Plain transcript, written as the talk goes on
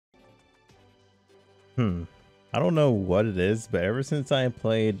I don't know what it is, but ever since I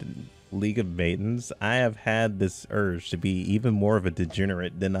played League of Maidens, I have had this urge to be even more of a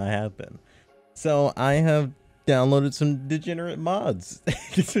degenerate than I have been. So I have downloaded some degenerate mods.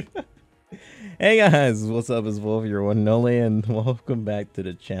 Hey guys, what's up? It's Wolf, your one and only, and welcome back to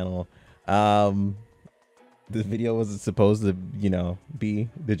the channel. This video wasn't supposed to, be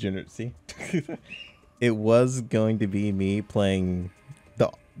degeneracy. It was going to be me playing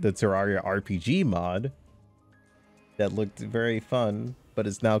the Terraria RPG mod that looked very fun, but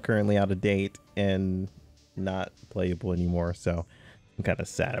it's now currently out of date and not playable anymore. So I'm kind of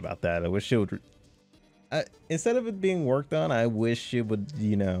sad about that. I wish it would. Instead of it being worked on, I wish it would,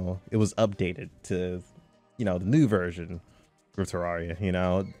 it was updated to, the new version for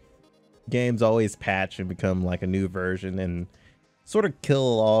Terraria. Games always patch and become like a new version and sort of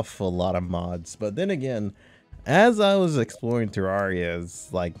kill off a lot of mods. But then again, as I was exploring Terraria's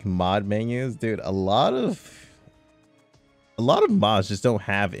like mod menus, dude, a lot of mods just don't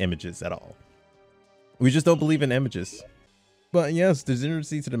have images at all. We just don't believe in images. But yes,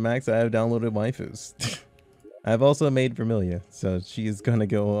 degeneracy to the max. I have downloaded Waifus. I've also made Vermilia, so she's gonna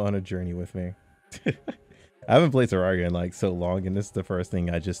go on a journey with me. I haven't played Terraria in like so long, and this is the first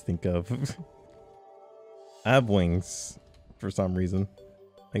thing I just think of. I have wings for some reason.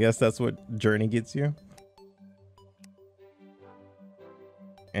 I guess that's what journey gets you.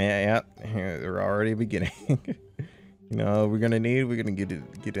 Yeah, we're already beginning. We're gonna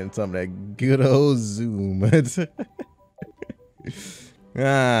get in some of that good old Zoom.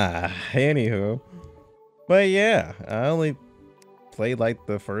 Anywho, but yeah, I only played like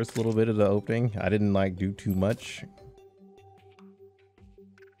the first little bit of the opening. I didn't like do too much.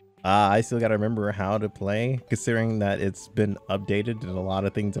 I still gotta remember how to play, considering that it's been updated and a lot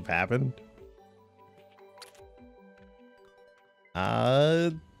of things have happened.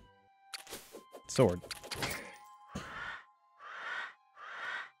 Sword.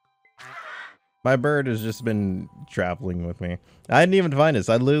 My bird has just been traveling with me. I didn't even find this.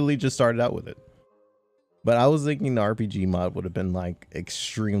 I literally just started out with it. But I was thinking the RPG mod would have been like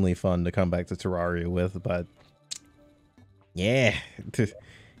extremely fun to come back to Terraria with, but yeah,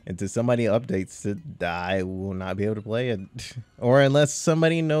 until somebody updates it, I will not be able to play it. Or unless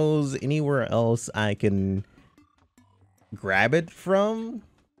somebody knows anywhere else I can grab it from.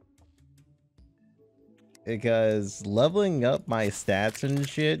 Because leveling up my stats and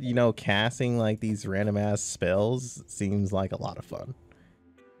shit, casting like these random ass spells seems like a lot of fun.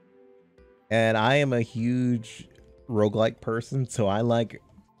 And I am a huge roguelike person, so I like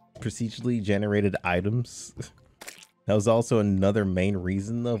procedurally generated items. That was also another main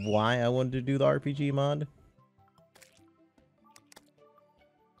reason of why I wanted to do the RPG mod.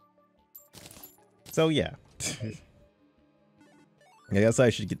 So yeah. I guess I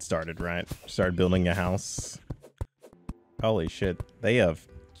should get started, right? Start building a house. Holy shit. They have...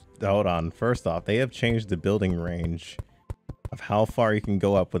 Hold on. First off, they have changed the building range of how far you can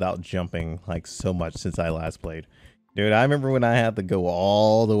go up without jumping like so much since I last played. Dude, I remember when I had to go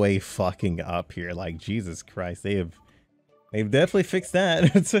all the way fucking up here. Like, Jesus Christ. They've definitely fixed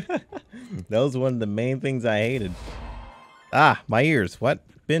that. That was one of the main things I hated. Ah, my ears. What?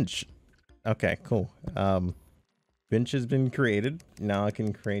 Bench. Okay, cool. Bench has been created. Now I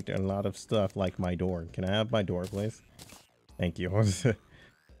can create a lot of stuff like my door. Can I have my door, please? Thank you.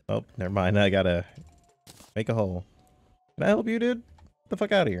 Oh, never mind. I gotta make a hole. Can I help you, dude? Get the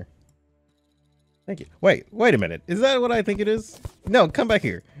fuck out of here. Thank you. Wait a minute. Is that what I think it is? No, come back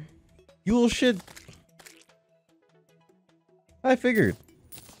here. You little shit. I figured.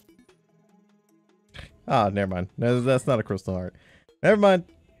 Ah, never mind. No, that's not a crystal heart. Never mind.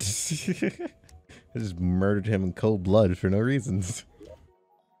 I just murdered him in cold blood for no reasons.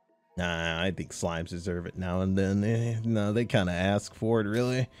 Nah, I think slimes deserve it now and then. No, they kind of ask for it,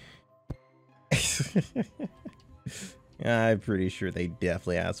 really. I'm pretty sure they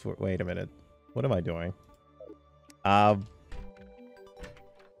definitely asked for it. Wait a minute. What am I doing? And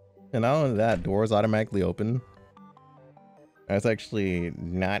not only that, doors automatically open. That's actually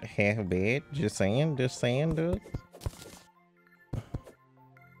not half bad. Just saying, dude.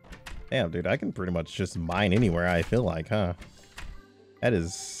 Damn, dude, I can pretty much just mine anywhere I feel like, huh? That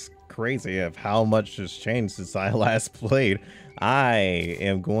is crazy of how much has changed since I last played. I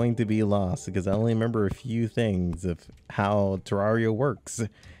am going to be lost because I only remember a few things of how Terraria works.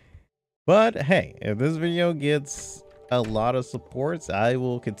 But hey, if this video gets a lot of supports, I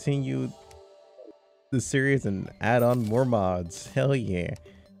will continue the series and add on more mods. Hell yeah.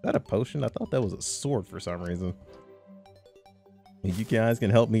 Is that a potion? I thought that was a sword for some reason. You guys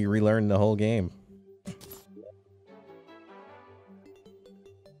can help me relearn the whole game.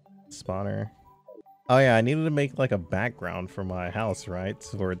 Spawner. Oh yeah, I needed to make like a background for my house, right?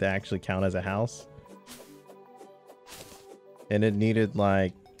 So for it to actually count as a house. And it needed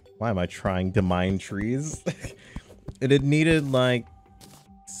like, why am I trying to mine trees? And it needed like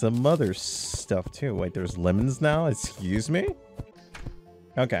some other stuff too. Wait, there's lemons now? Excuse me?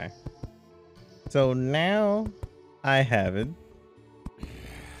 Okay. So now I have it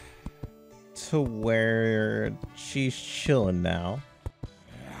to where she's chilling now.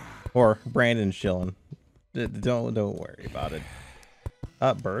 Or Brandon's chilling. Don't worry about it.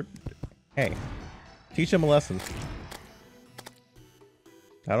 Bird. Hey, teach him a lesson.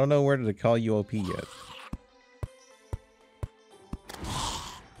 I don't know where to call you OP yet.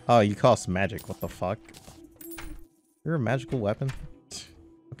 Oh, you cost magic. What the fuck? You're a magical weapon?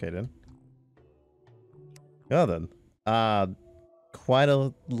 Okay then. Oh then. Quite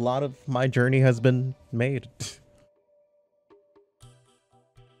a lot of my journey has been made.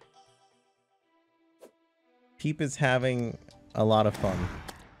 Peep is having a lot of fun.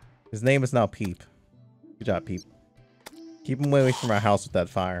 His name is now Peep. Good job, Peep. Keep him away from our house with that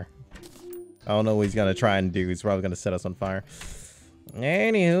fire. I don't know what he's gonna try and do. He's probably gonna set us on fire.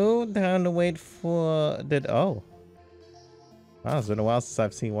 Anywho, time to wait for oh. Wow, it's been a while since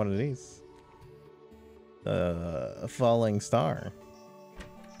I've seen one of these. A falling star.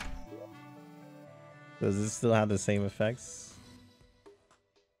 Does this still have the same effects?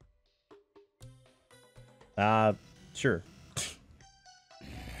 Sure.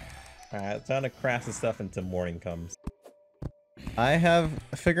 Alright, time to craft the stuff until morning comes. I have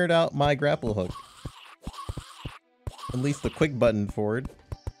figured out my grapple hook. At least the quick button for it.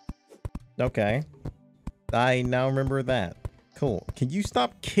 Okay. I now remember that. Cool. Can you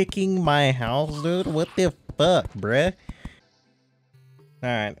stop kicking my house, dude? What the fuck, bruh?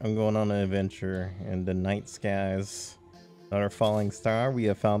 Alright, I'm going on an adventure in the night skies. Another falling star. We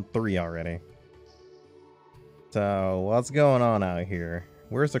have found 3 already. So, what's going on out here?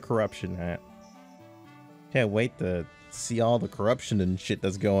 Where's the corruption at? Can't wait to see all the corruption and shit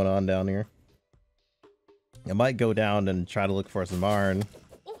that's going on down here. I might go down and try to look for some iron.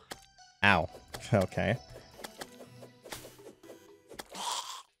 Ow. Okay.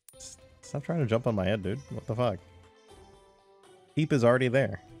 Stop trying to jump on my head, dude. What the fuck? Peep is already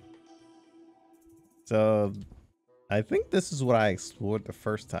there. So, I think this is what I explored the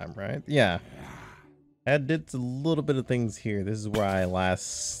first time, right? Yeah. I did a little bit of things here. This is where I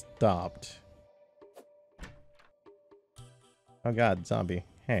last stopped. Oh god, zombie.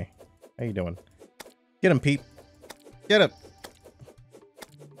 Hey, how you doing? Get him, Pete. Get him.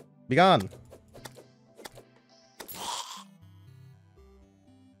 Be gone.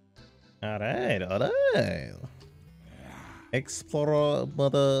 Alright, alright. Explore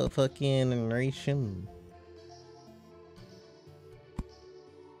motherfucking nation.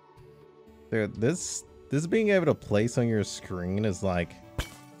 Dude, this being able to place on your screen is like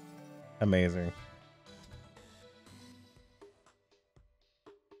amazing.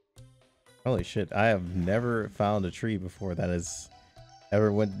 Holy shit, I have never found a tree before that has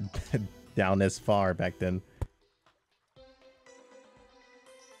ever went down this far back then.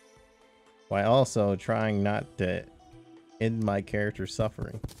 While also trying not to end my character's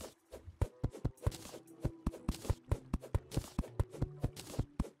suffering.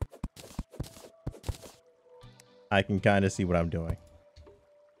 I can kind of see what I'm doing.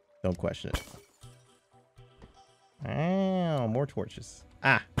 Don't question it. Oh, more torches.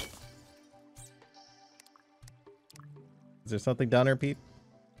 Ah! Is there something down there, Pete?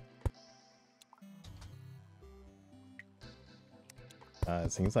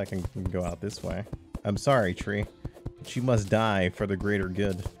 It seems like I can go out this way. I'm sorry, tree. But you must die for the greater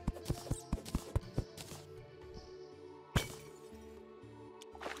good.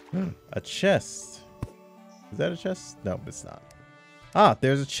 A chest. Is that a chest? No, it's not. Ah,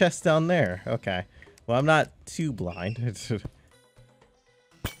 there's a chest down there. Okay. Well, I'm not too blind.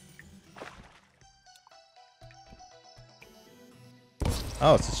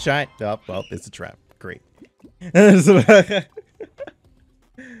 Oh, it's a shot. Oh, well, it's a trap. Great. Of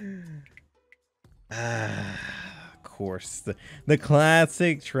course. The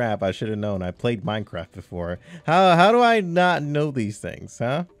classic trap. I should have known. I played Minecraft before. How do I not know these things,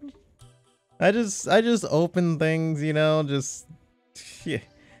 huh? I just open things, you know, just yeah.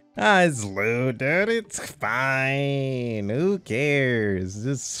 It's loot, dude. It's fine. Who cares?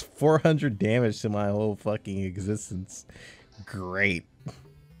 Just 400 damage to my whole fucking existence. Great.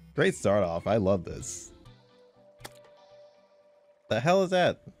 Great start off. I love this. The hell is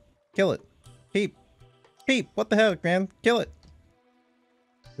that? Kill it. Peep. Peep. What the heck, man? Kill it.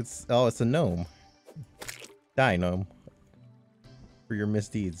 It's a gnome. Die, gnome. for your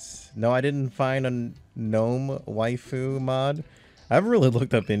misdeeds. No, I didn't find a gnome waifu mod. I haven't really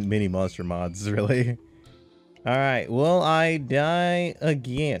looked up in mini monster mods, really. Alright, will I die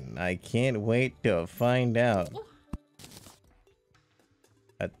again? I can't wait to find out.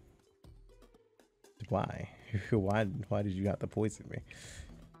 Why? Why did you have to poison me?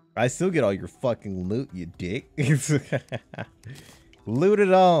 I still get all your fucking loot, you dick. Loot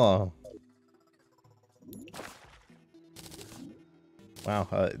it all.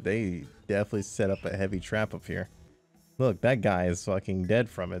 Wow, they definitely set up a heavy trap up here. Look, that guy is fucking dead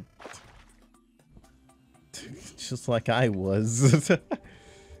from it. Just like I was.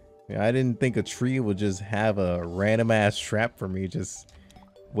 Yeah, I didn't think a tree would just have a random ass trap for me, just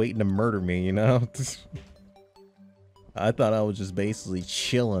waiting to murder me, you know? I thought I was just basically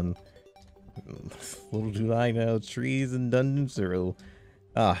chilling. Little do I know, trees and dungeons are...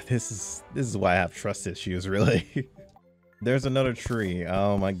 this is why I have trust issues, really. There's another tree.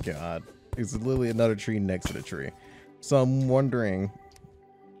 Oh my god. There's literally another tree next to the tree. So I'm wondering,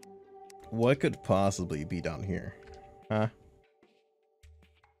 what could possibly be down here? Huh?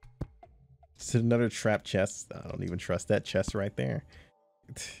 Is it another trap chest? I don't even trust that chest right there.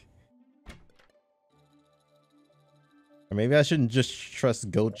 Or maybe I shouldn't just trust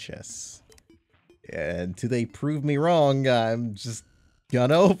goat chests. And until they prove me wrong, I'm just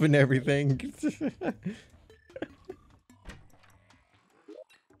gonna open everything.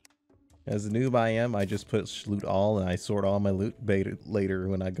 As a noob I am, I just put loot all and I sort all my loot later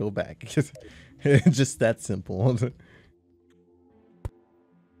when I go back. Just that simple.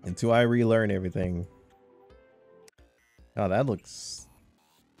 Until I relearn everything. Oh, that looks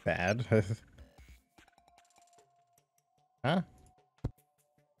bad. Huh?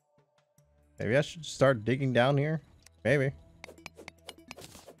 Maybe I should start digging down here? Maybe.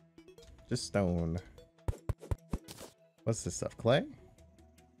 Just stone. What's this stuff? Clay?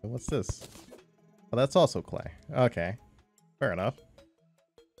 And what's this? Oh, that's also clay. Okay. Fair enough.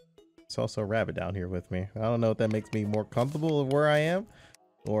 It's also a rabbit down here with me. I don't know if that makes me more comfortable of where I am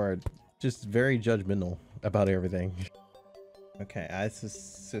or just very judgmental about everything. Okay, I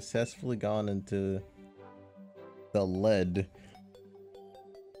successfully gone into the lead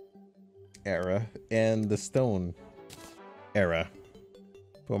era and the stone era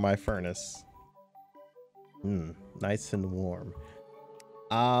for my furnace. Nice and warm.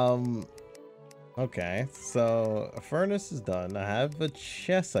 Okay, so a furnace is done. I have a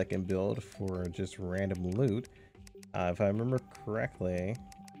chest I can build for just random loot. If I remember correctly,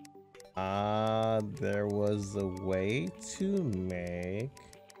 there was a way to make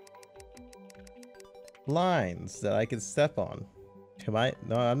lines that I could step on. Am I?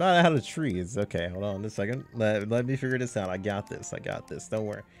 No, I'm not out of trees. Okay, hold on a second. Let me figure this out. I got this. I got this. Don't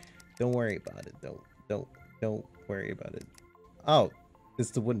worry. Don't worry about it. Don't worry about it. Oh,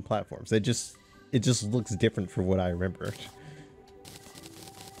 it's the wooden platforms. It just looks different from what I remember.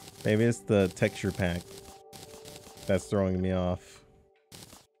 Maybe it's the texture pack that's throwing me off.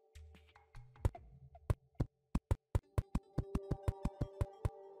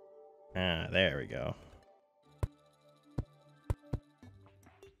 Ah, there we go.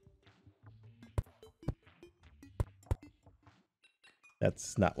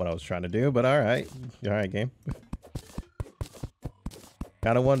 That's not what I was trying to do, but alright. Alright, game.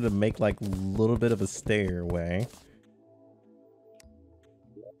 Kinda wanted to make like a little bit of a stairway.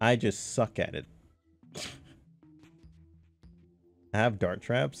 I just suck at it. I have dart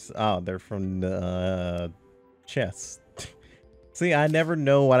traps. Oh, they're from the chests. See, I never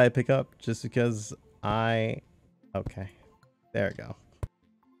know what I pick up just because okay, there we go.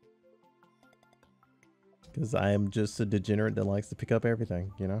 Because I am just a degenerate that likes to pick up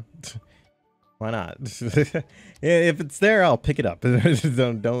everything, you know? Why not? If it's there, I'll pick it up.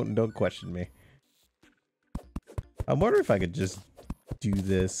 Don't question me. I wonder if I could just do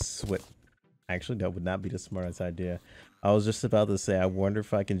this with... Actually, that would not be the smartest idea. I was just about to say, I wonder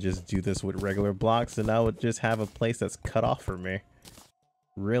if I can just do this with regular blocks and I would just have a place that's cut off for me.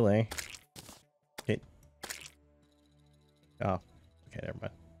 Really? Okay. Oh, okay, never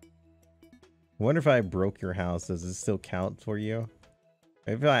mind. I wonder if I broke your house, does it still count for you?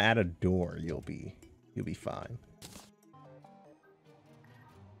 Maybe if I add a door, you'll be fine.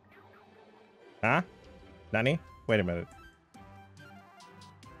 Huh? Nani? Wait a minute.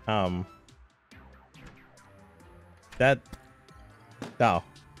 That... Oh.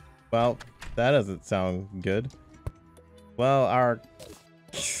 Well, that doesn't sound good. Well, our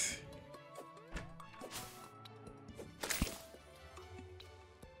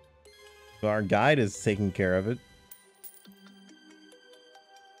guide is taking care of it.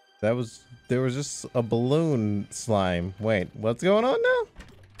 There was just a balloon slime. Wait, what's going on now?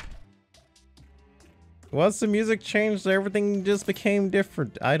 Once the music changed, everything just became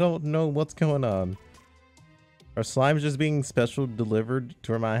different. I don't know what's going on. Are slimes just being special delivered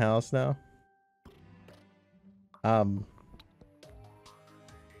to my house now? Oh,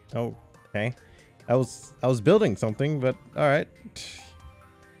 okay. I was building something, but all right.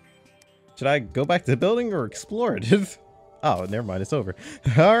 Should I go back to the building or explore it? Oh, never mind. It's over.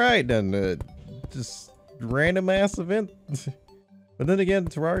 All right, then. Just random ass event. But then again,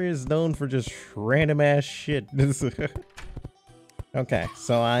 Terraria is known for just random ass shit. Okay,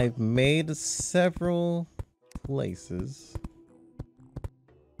 so I've made several places.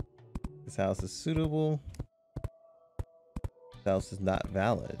 This house is suitable. This house is not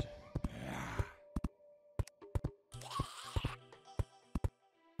valid.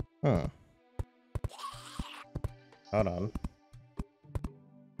 Huh. Hold on.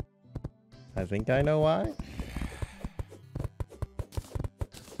 I think I know why.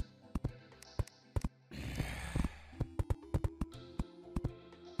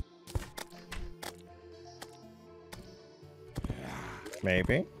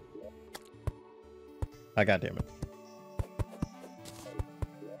 Maybe. I goddamn it.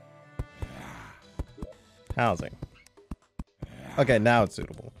 Housing. Okay, now it's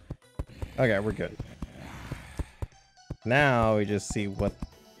suitable. Okay, we're good. Now we just see what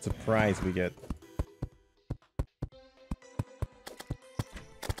surprise we get.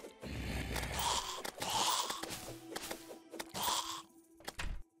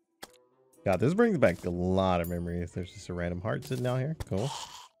 God, this brings back a lot of memories. There's just a random heart sitting out here. Cool.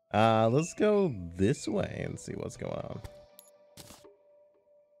 Let's go this way and see what's going on.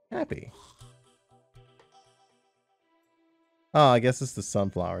 Happy. Oh, I guess it's the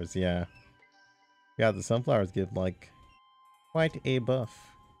sunflowers. Yeah. Yeah, the sunflowers give like quite a buff.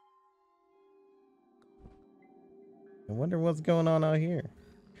 I wonder what's going on out here.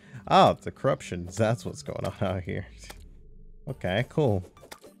 Oh, the corruptions. That's what's going on out here. Okay, cool.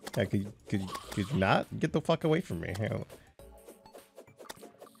 Yeah, could you not get the fuck away from me? Here.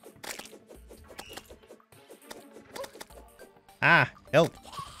 Ah, help.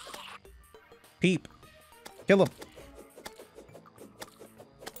 Peep. Kill him.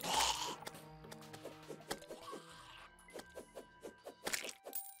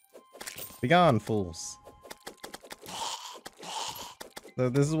 Be gone, fools. So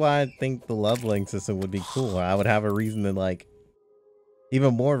this is why I think the leveling system would be cool. I would have a reason to like,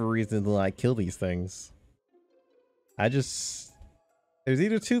 even more of a reason to like kill these things. There's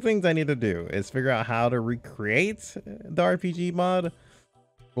either two things I need to do. Is figure out how to recreate the RPG mod,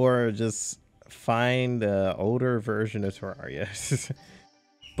 or just find an older version of Terraria.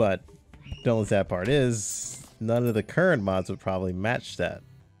 But the only sad part is, none of the current mods would probably match that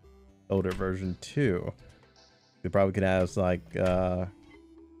older version too. They probably could have like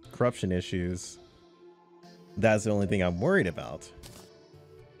corruption issues. That's the only thing I'm worried about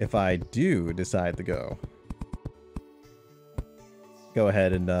if I do decide to go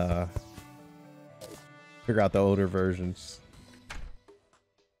ahead and figure out the older versions.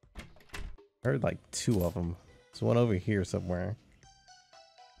 I heard like two of them. There's one over here somewhere.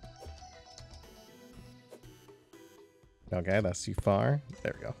 Okay, that's too far.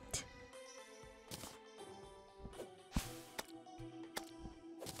 There we go.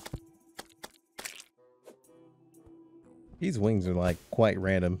 These wings are like quite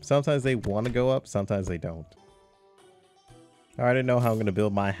random. Sometimes they want to go up, sometimes they don't. I already know how I'm going to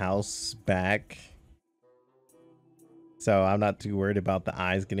build my house back, so I'm not too worried about the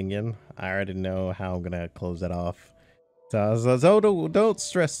eyes getting in. I already know how I'm going to close that off. So don't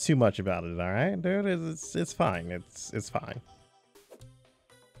stress too much about it, all right, dude? It's fine. It's fine.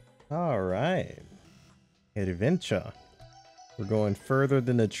 All right. Adventure. We're going further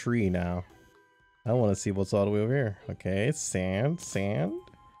than a tree now. I want to see what's all the way over here. Okay, sand.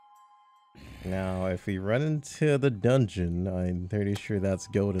 Now, if we run into the dungeon, I'm pretty sure that's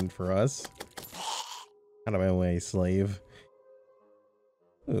golden for us. Out of my way, slave.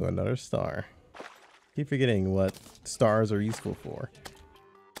 Ooh, another star. Keep forgetting what stars are useful for.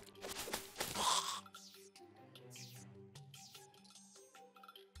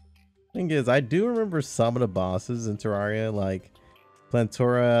 Thing is, I do remember some of the bosses in Terraria, like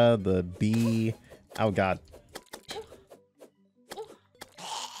Plantura, the bee. Oh god.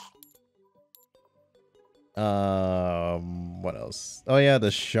 What else? Oh yeah,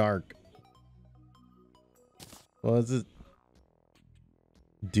 the shark. What was it?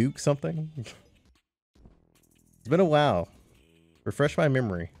 Duke something? It's been a while. Refresh my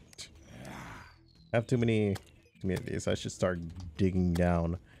memory. I have too many of these. I should start digging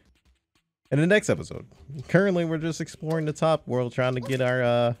down. in the next episode. Currently, we're just exploring the top world, trying to get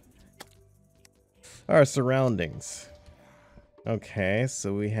our surroundings. Okay,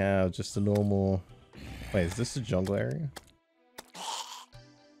 so we have just a normal... Wait, is this a jungle area?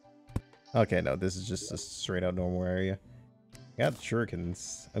 Okay, no, this is just a straight out normal area. Got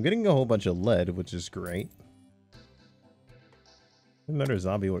shurikens. I'm getting a whole bunch of lead, which is great. Another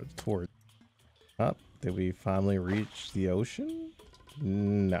zombie with a torch. Oh, did we finally reach the ocean?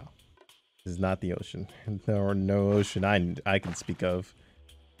 No. This is not the ocean. No ocean I can speak of.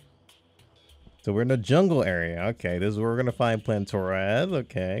 So we're in the jungle area. Okay, this is where we're gonna find Plantora at.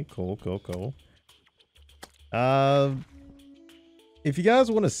 Okay, cool. If you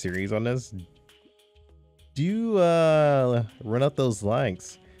guys want a series on this, do run up those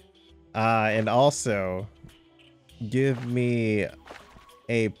likes. And also give me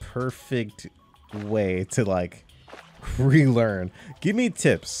a perfect way to like relearn. Give me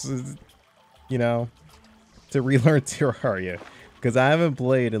tips, you know, to relearn Terraria, because I haven't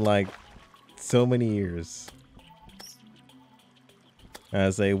played in like so many years. I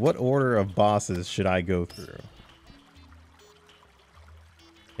say, what order of bosses should I go through?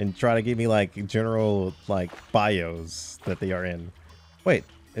 And try to give me like general like bios that they are in. Wait,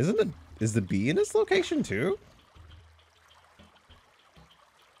 is the bee in this location too?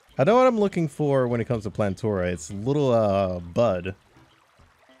 I know what I'm looking for when it comes to Plantora. It's little bud.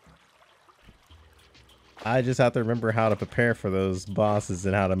 I just have to remember how to prepare for those bosses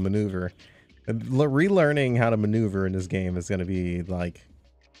and how to maneuver. And relearning how to maneuver in this game is going to be like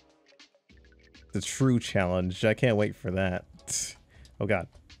the true challenge. I can't wait for that. Oh god.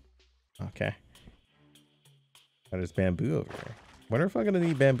 Okay. Oh, there's bamboo over here. Wonder if I'm going to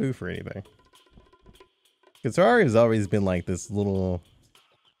need bamboo for anything. Because Terraria has always been like this little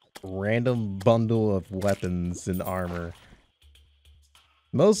random bundle of weapons and armor.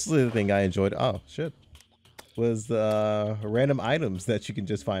 Mostly the thing I enjoyed, oh shit, was the random items that you can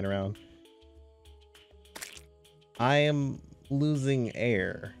just find around. I am losing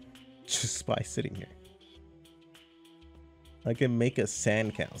air just by sitting here. I can make a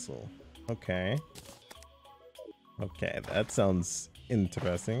sandcastle. Okay. Okay, that sounds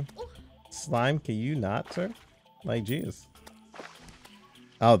interesting. Slime, can you not, sir? Like, jeez.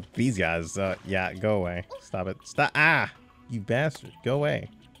 Oh, these guys. Yeah, go away. Stop it. Stop. Ah, you bastard. Go away.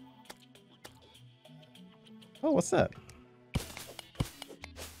 Oh, what's that?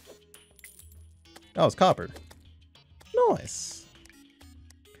 Oh, it's copper. Nice.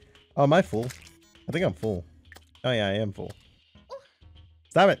 Oh, am I full? I think I'm full. Oh, yeah, I am full.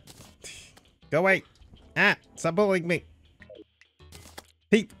 Stop it. Go away. Ah, stop bullying me.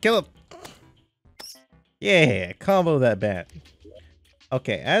 Pete, kill him. Yeah, combo that bat.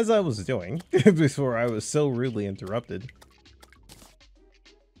 Okay, as I was doing before I was so rudely interrupted.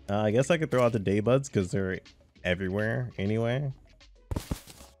 I guess I could throw out the day buds because they're everywhere anyway.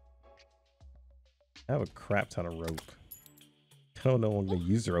 I have a crap ton of rope. I don't know what I'm gonna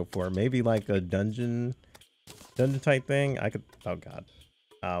use the rope for. Maybe like a dungeon type thing. I could. Oh god.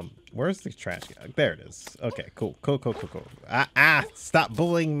 Where's the trash can? There it is. Okay, cool. Stop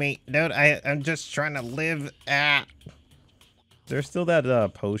bullying me, dude. I'm just trying to live. There's still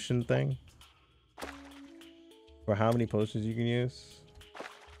that potion thing for how many potions you can use.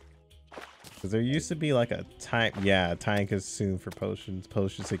 Because there used to be like a time consumed for potion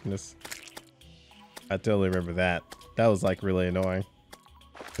sickness. I totally remember that. That was like really annoying.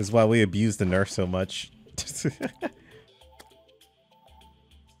 This is why we abused the nurse so much.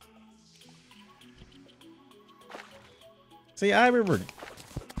 See, I remember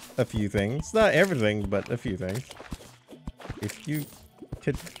a few things. Not everything, but a few things. If you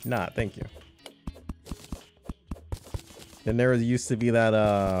could not, thank you. Then there used to be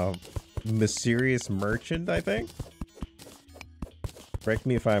that mysterious merchant, I think. Correct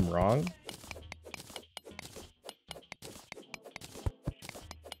me if I'm wrong.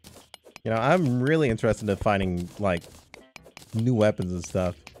 You know, I'm really interested in finding like new weapons and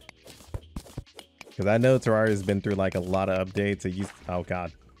stuff. Because I know Terraria has been through like a lot of updates. Oh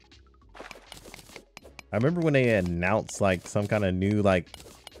god. I remember when they announced like some kind of new like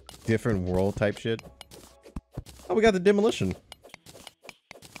different world type shit. Oh, we got the demolition.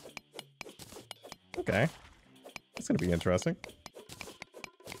 Okay. That's gonna be interesting.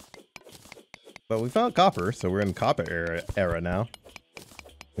 But we found copper, so we're in copper era now.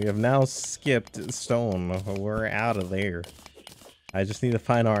 We have now skipped stone. We're out of there. I just need to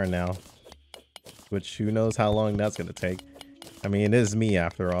find iron now. Which, who knows how long that's going to take. I mean, it is me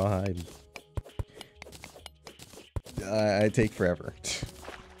after all. I take forever.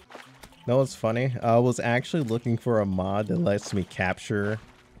 No, it's funny. I was actually looking for a mod that lets me capture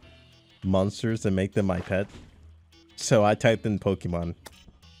monsters and make them my pet. So I typed in Pokemon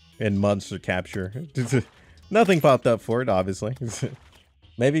and monster capture. Nothing popped up for it, obviously.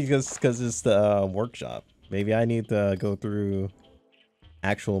 Maybe because it's the workshop. Maybe I need to go through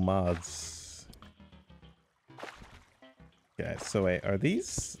actual mods. Okay, so wait, are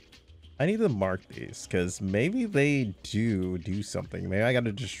these? I need to mark these because maybe they do something. Maybe I got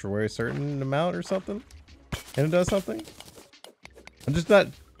to destroy a certain amount or something, and it does something. I'm just not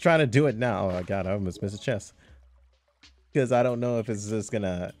trying to do it now. Oh god, I almost missed a chest because I don't know if it's just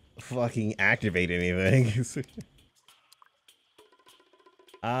gonna fucking activate anything.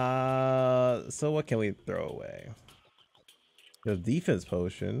 So what can we throw away? The defense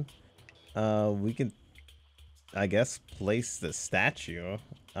potion. We can, I guess, place the statue.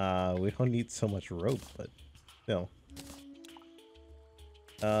 We don't need so much rope, but still.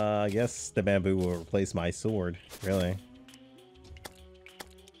 I guess the bamboo will replace my sword, really.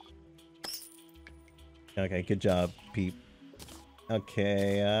 Okay, good job, Peep.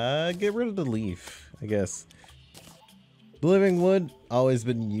 Okay, get rid of the leaf, I guess. The living wood, always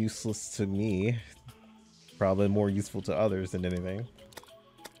been useless to me. Probably more useful to others than anything.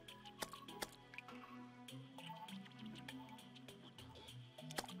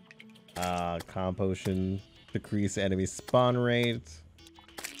 Calm potion, decrease enemy spawn rate.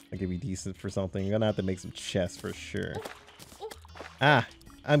 That could be decent for something. I'm gonna have to make some chests for sure. Ah,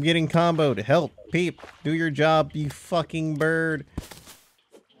 I'm getting comboed. Help, Peep, do your job, you fucking bird.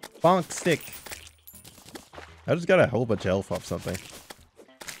 Bonk stick. I just got a whole bunch of health off something.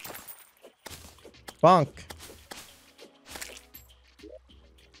 Bonk.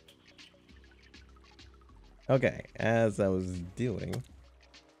 Okay, as I was doing,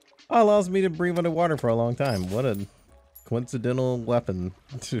 allows me to breathe underwater for a long time. What a coincidental weapon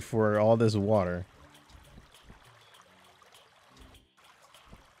for all this water.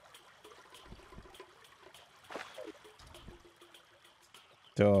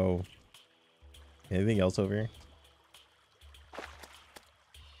 So, anything else over here?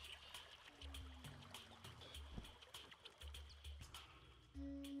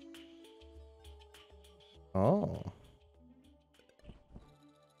 Oh.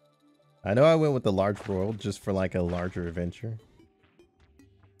 I know I went with the large world just for like a larger adventure.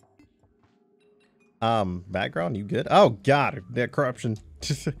 Background, you good? Oh god, that corruption.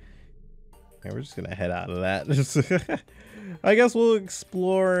 Yeah, we're just gonna head out of that. I guess we'll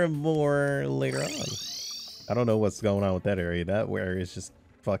explore more later on. I don't know what's going on with that area. That area is just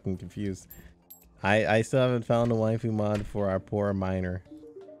fucking confused. I still haven't found a waifu mod for our poor miner.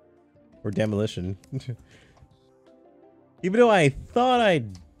 Or demolition. Even though I thought I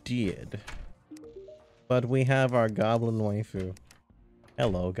did. But we have our goblin waifu.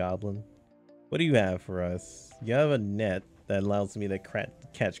 Hello, goblin. What do you have for us? You have a net that allows me to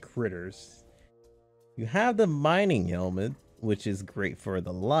catch critters. You have the mining helmet, which is great for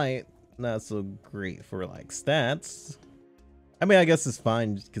the light. Not so great for like stats. I mean, I guess it's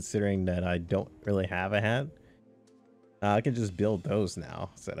fine considering that I don't really have a hat. I can just build those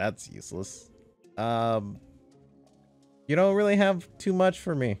now, so that's useless. You don't really have too much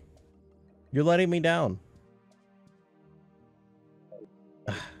for me. You're letting me down.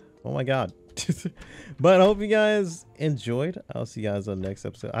 Oh my god. But I hope you guys enjoyed. I'll see you guys on the next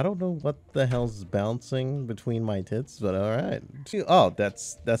episode. I don't know what the hell's bouncing between my tits, but all right. Oh,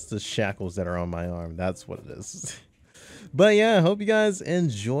 that's the shackles that are on my arm. That's what it is. But yeah, I hope you guys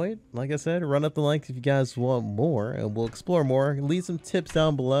enjoyed. Like I said, run up the like if you guys want more, and we'll explore more. Leave some tips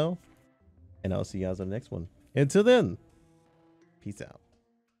down below, and I'll see you guys on the next one. Until then, peace out.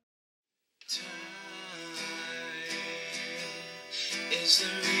 Time is the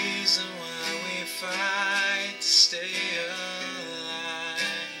reason why we fight to stay alive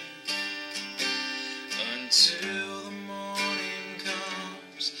until the morning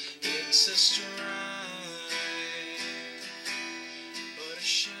comes. It's a strange